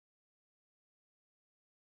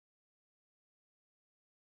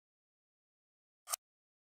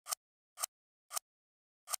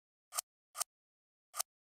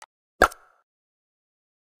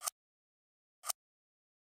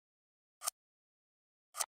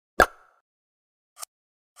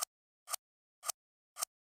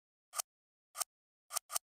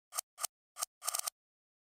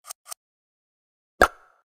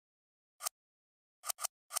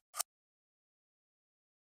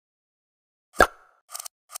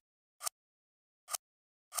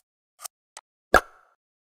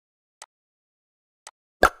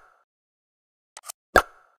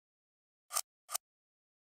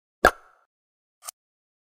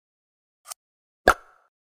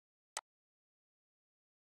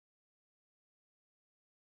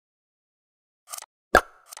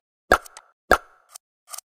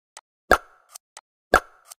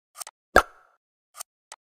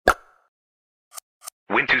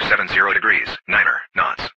Wind 270 degrees, 9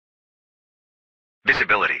 knots.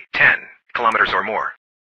 Visibility, 10 kilometers or more.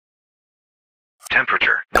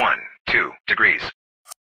 Temperature, 2 degrees.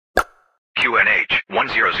 QNH,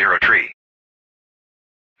 100 tree.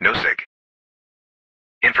 No sig.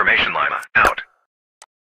 Information Lima, out.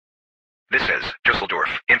 This is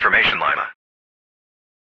Düsseldorf, Information Lima.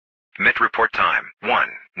 Met report time,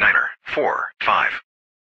 19:45.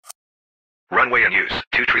 Runway in use,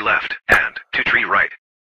 2 tree left, and 2 tree right.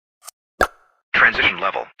 Transition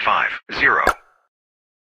level, 50.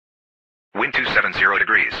 Wind 270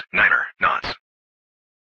 degrees, 9 knots.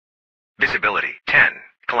 Visibility, 10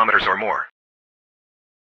 kilometers or more.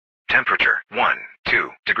 Temperature,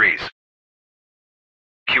 2 degrees.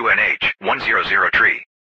 QNH, 100 tree.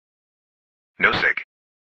 No sig.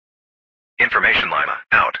 Information Lima,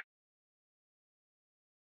 out.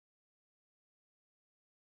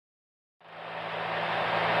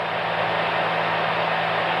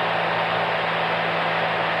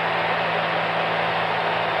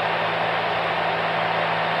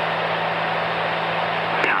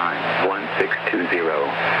 Time 1620.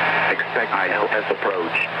 Expect ILS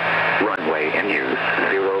approach. Runway in use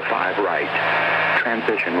 05 right.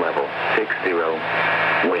 Transition level 60.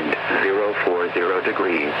 Wind 040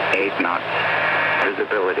 degrees, 8 knots.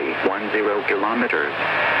 Visibility 10 kilometers.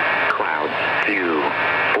 Clouds few,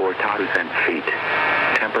 4,000 feet.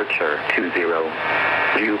 Temperature 20.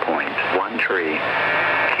 Viewpoint 1 tree.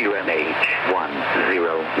 QNH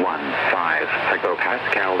 1015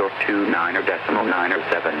 hectopascal or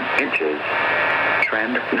 29.97 inches.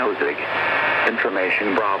 Trend nosig.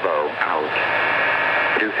 Information Bravo out.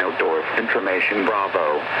 Düsseldorf Information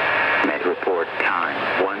Bravo. Met report time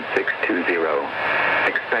 1620.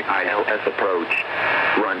 Expect ILS approach.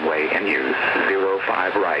 Runway in use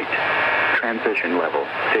 05 right. Transition level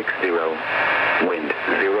 60. Wind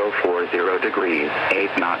 040 degrees,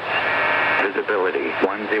 8 knots. Visibility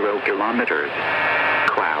 10 kilometers.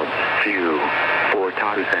 Clouds few,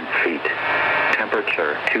 4,000 feet.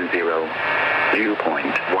 Temperature 20.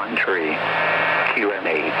 Viewpoint 1 tree.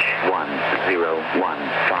 QNH 1015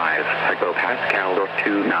 hectopascal or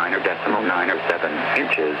 29.97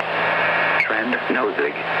 inches. Trend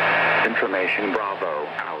nosig. Information Bravo.